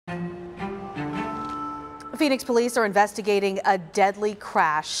Phoenix police are investigating a deadly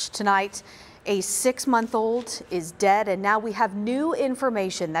crash. Tonight, a 6-month-old is dead, and now we have new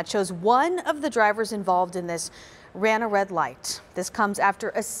information that shows one of the drivers involved in this ran a red light. This comes after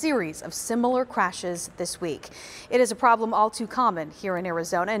a series of similar crashes this week. It is a problem all too common here in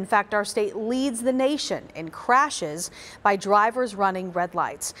Arizona. In fact, our state leads the nation in crashes by drivers running red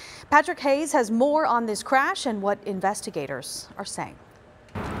lights. Patrick Hayes has more on this crash and what investigators are saying.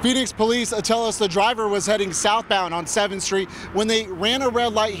 Phoenix police tell us the driver was heading southbound on 7th Street when they ran a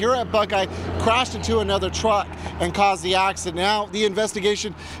red light here at Buckeye, crashed into another truck and caused the accident. Now, the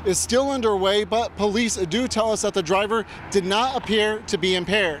investigation is still underway, but police do tell us that the driver did not appear to be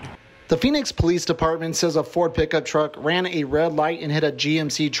impaired. The Phoenix Police Department says a Ford pickup truck ran a red light and hit a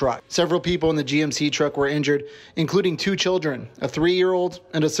GMC truck. Several people in the GMC truck were injured, including 2 children, a 3-year-old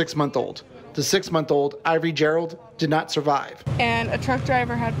and a 6-month-old. The 6-month-old, Ivory Gerald, did not survive. And a truck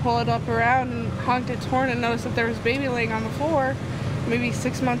driver had pulled up around and honked its horn and noticed that there was a baby laying on the floor, maybe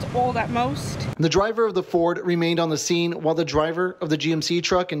 6 months old at most. The driver of the Ford remained on the scene while the driver of the GMC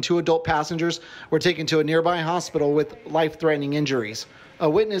truck and 2 adult passengers were taken to a nearby hospital with life-threatening injuries. A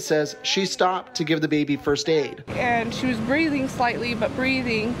witness says she stopped to give the baby first aid. And she was breathing slightly, but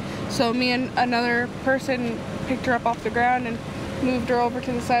breathing. So me and another person picked her up off the ground and moved her over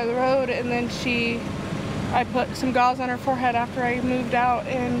to the side of the road, and then I put some gauze on her forehead after I moved out,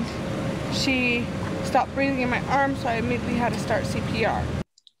 and she stopped breathing in my arm, so I immediately had to start CPR.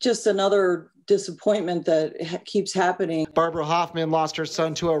 Just another disappointment that keeps happening. Barbara Hoffman lost her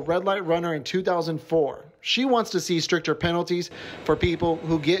son to a red light runner in 2004. She wants to see stricter penalties for people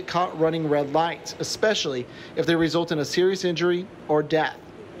who get caught running red lights, especially if they result in a serious injury or death.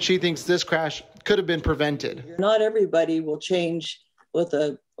 She thinks this crash could have been prevented. Not everybody will change with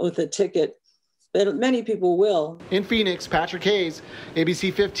a ticket, but many people will. In Phoenix, Patrick Hayes,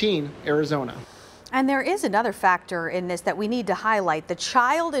 ABC 15, Arizona. And there is another factor in this that we need to highlight. The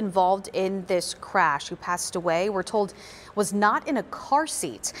child involved in this crash who passed away, we're told, was not in a car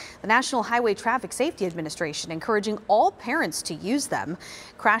seat. The National Highway Traffic Safety Administration encouraging all parents to use them.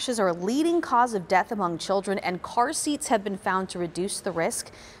 Crashes are a leading cause of death among children, and car seats have been found to reduce the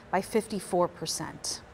risk by 54%.